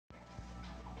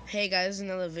Hey guys,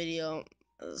 another video.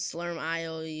 Slurm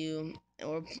IOU,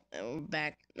 and we're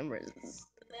back. I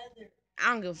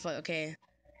don't give a fuck. Okay,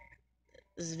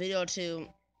 this is video 2,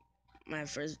 my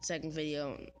second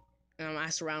video, and I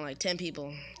surround like 10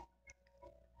 people.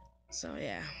 So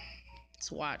yeah, let's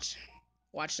watch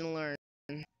and learn.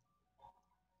 Damn,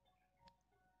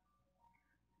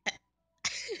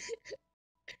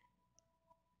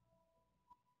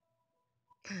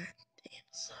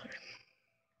 sorry.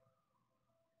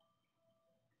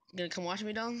 You gonna come watch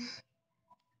me, dog?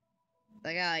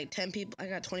 I got like 10 people. I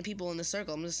got 20 people in the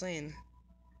circle. I'm just saying.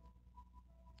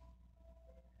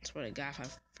 I swear to God, if I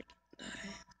freaking die.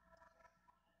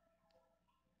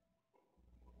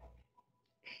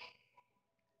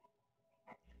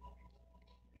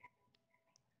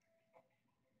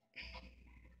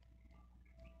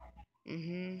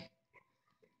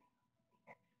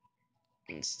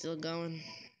 It's still going.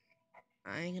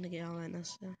 I ain't gonna get all that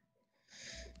stuff.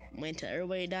 Wait till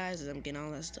everybody dies and I'm getting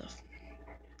all that stuff.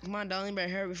 Come on, darling,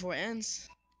 better hurry before it ends.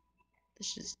 This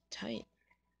shit's tight.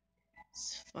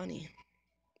 It's funny.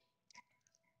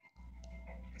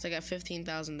 So I got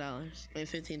 $15,000. I mean,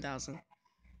 15,000.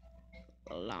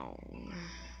 Long.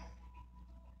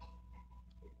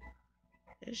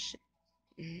 This shit.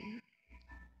 Mm-hmm.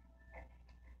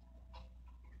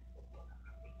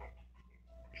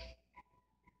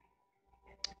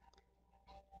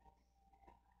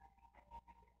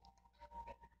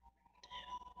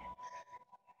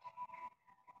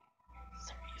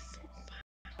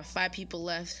 Five people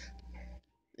left.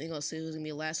 They're gonna see who's gonna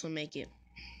be the last one make it.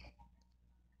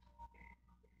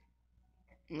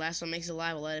 Last one makes it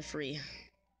alive, I'll let it free.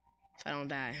 If I don't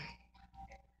die.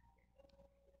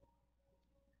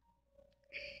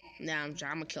 Nah, I'm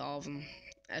gonna kill all of them.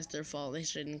 That's their fault. They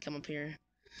shouldn't come up here.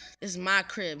 This is my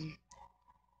crib.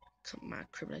 Come my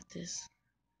crib like this.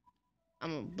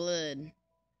 I'm a blood.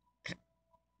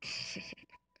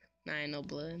 Nah, I ain't no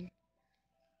blood.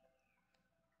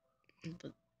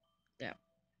 But yeah.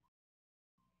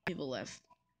 People left.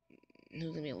 Who's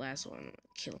gonna be the last one? I'm gonna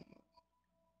kill him.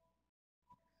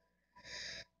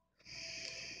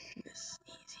 This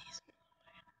easy.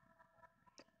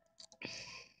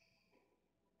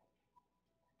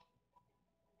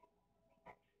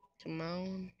 Come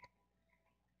on.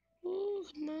 Ooh,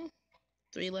 come on.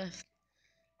 3 left.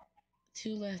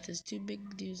 2 left. There's 2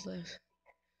 big dudes left.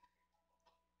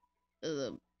 There's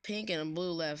a pink and a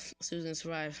blue left. So who's gonna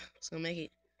survive? Who's gonna make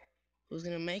it? Who's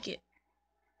gonna make it?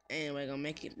 Anyway, gonna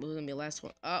make it. Who's gonna be the last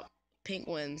one? Up. Pink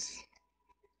wins.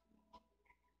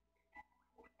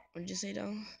 What did you say,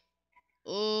 Don?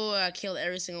 Oh, I killed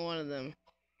every single one of them.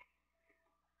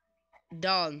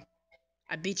 Dawn,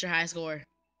 I beat your high score.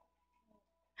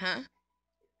 Huh?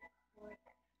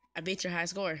 I beat your high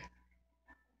score.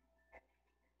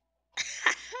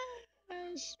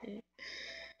 Oh, shit.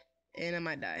 And I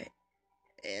might die.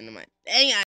 And I might.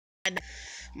 Dang, I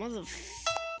mother.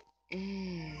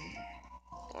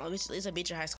 Well, at least I beat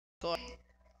your high score.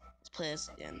 Let's play this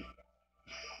again.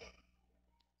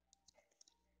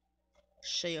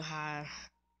 Show you how.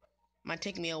 Might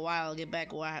take me a while to get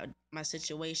back why my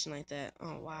situation like that.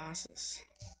 Oh wow,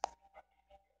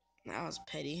 that was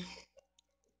petty.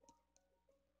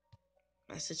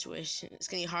 My situation. It's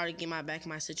gonna be hard to get back in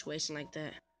my situation like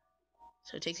that.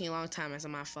 So it takes me a long time. That's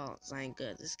not my fault. Cause I ain't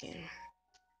good at this game.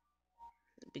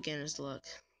 Beginner's luck.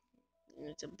 You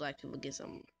know, to black people get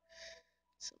some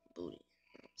booty.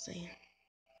 You know what I'm saying?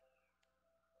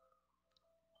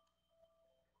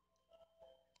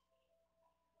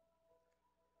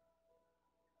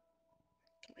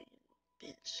 Come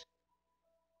here, bitch.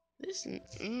 This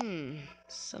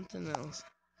something else.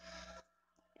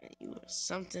 You are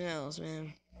something else,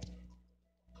 man.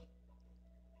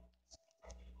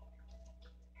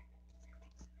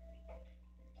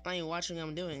 I ain't watching what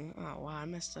I'm doing. Oh wow, I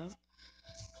messed up.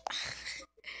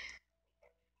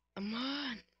 Come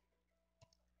on.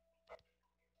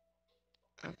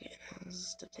 Okay, this is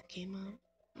stuff that came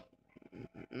up.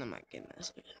 I'm not getting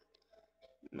this.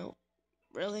 Nope.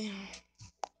 Really?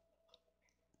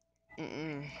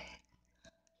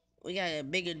 We got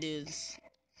bigger dudes.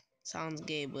 Sounds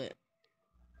gay, but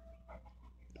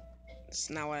it's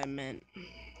not what I meant.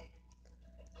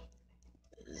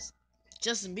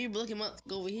 Justin Bieber, look him up.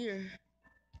 Go over here.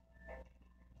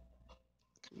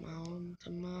 Come on,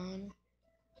 come on.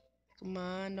 Come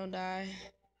on, don't die.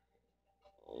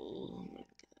 Oh,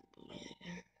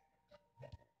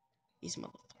 these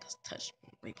motherfuckers touch me,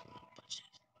 rape my butt.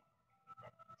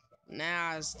 Now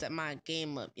I step my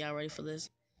game up. Y'all ready for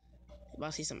this? You about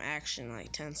to see some action in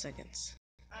like 10 seconds.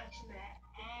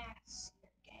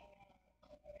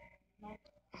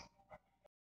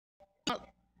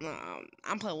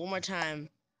 I'm playing one more time.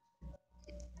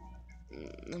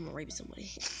 I'm gonna rape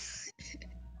somebody.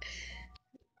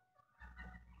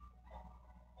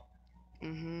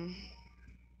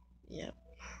 Yep.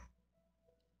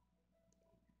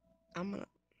 I'm gonna.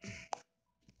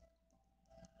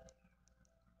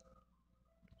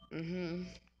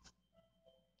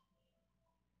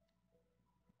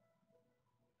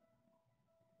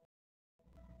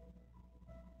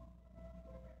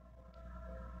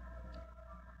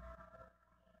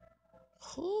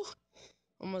 Whew.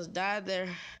 Almost died there.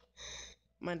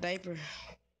 My diaper.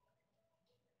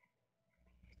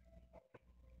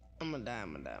 I'm gonna die.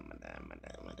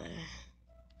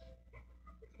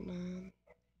 Come on.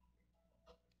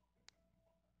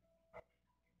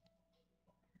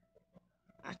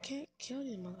 I can't kill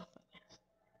these motherfuckers.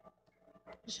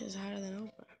 This shit's harder than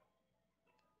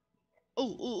Oprah.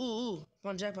 Ooh.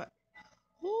 Found jackpot.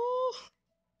 Ooh.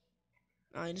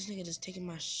 Oh, this nigga just taking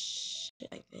my shit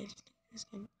like this.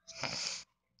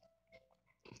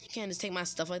 You can't just take my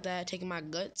stuff like that, taking my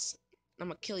guts. I'm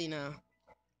gonna kill you now.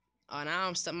 Oh, now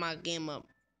I'm stepping my game up.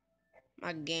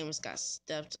 My game just got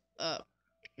stepped up.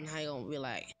 Now you gonna be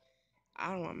like, I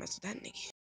don't wanna mess with that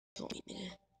nigga. Kill me,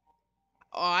 nigga.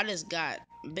 Oh, I just got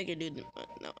bigger dude than,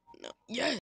 no.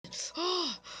 Yes!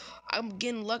 Oh, I'm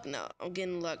getting luck now.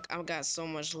 I've got so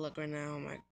much luck right now. Oh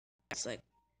my, it's like,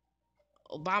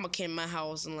 Obama came to my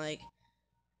house and like,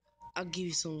 I'll give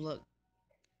you some luck.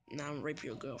 Now I'm rape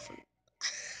your girlfriend.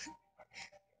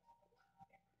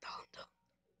 Don't.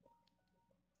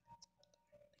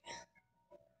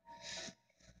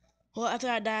 Well, after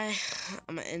I die,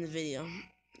 I'm gonna end the video.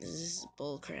 This is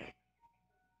bullcrap.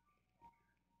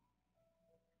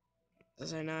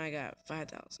 Because right now I got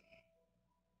 5,000.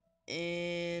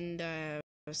 And I have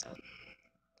 7,000.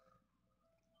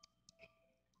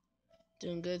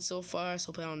 Doing good so far,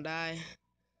 so hope I don't die.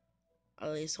 I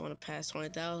at least want to pass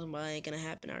 20,000, but that ain't gonna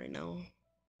happen, I already know.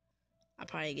 I'll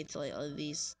probably get to like at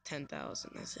least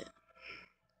 10,000, that's it.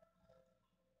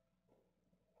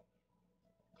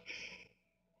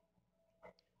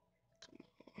 Come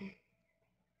on.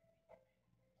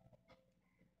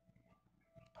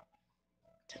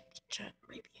 Time to try to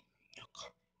rape you.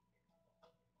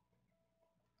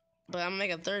 But I'm gonna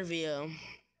make a third video.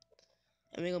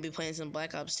 And we're gonna be playing some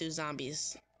Black Ops 2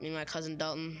 Zombies. Me and my cousin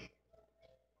Dalton.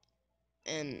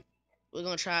 And we're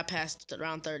gonna try to pass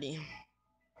round 30.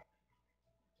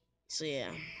 So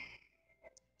yeah.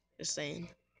 Just saying.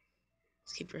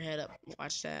 Just keep your head up.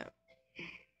 Watch that.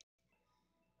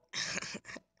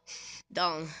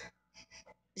 Dalton.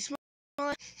 You smell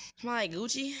like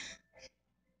Gucci?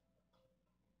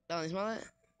 Dalton, you smell it?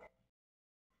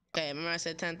 Okay, remember I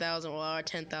said 10,000? Well,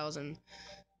 10,000.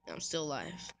 I'm still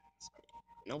alive.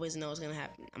 Nobody knows what's gonna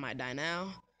happen. I might die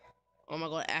now. Or am I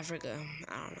going to Africa?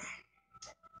 I don't know.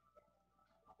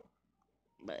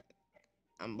 But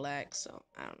I'm black, so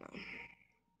I don't know.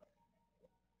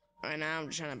 Right now, I'm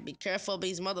just trying to be careful of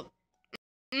these Well,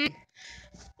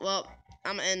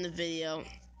 I'm gonna end the video.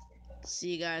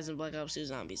 See you guys in Black Ops 2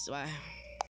 Zombies. Bye.